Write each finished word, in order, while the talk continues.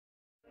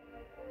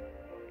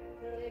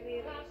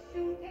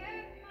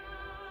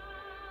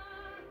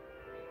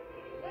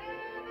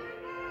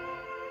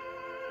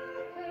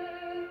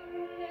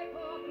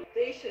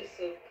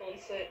ambitious of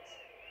concepts,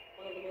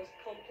 one of the most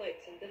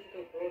complex and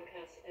difficult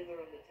broadcasts ever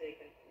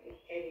undertaken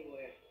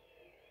anywhere.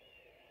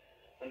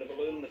 And the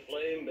balloon, the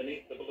flame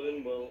beneath the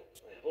balloon will,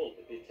 I hope,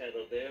 be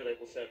tethered there. It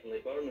will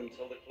certainly burn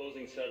until the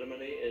closing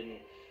ceremony in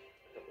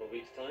a couple of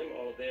weeks' time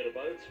or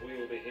thereabouts. We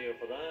will be here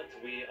for that.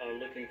 We are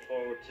looking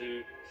forward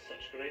to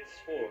such great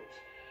sport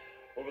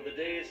over the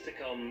days to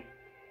come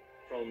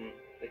from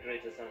the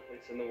greatest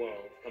athletes in the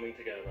world coming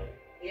together.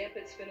 Yep,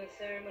 it's been a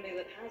ceremony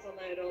that has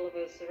allowed all of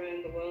us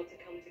around the world to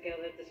come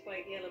together.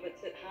 Despite the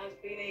elements, it has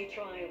been a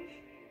triumph.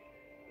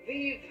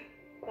 Vive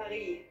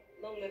Paris,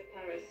 long live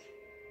Paris,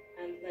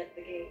 and let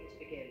the games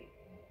begin.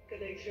 Que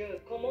les Jeux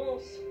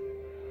commencent.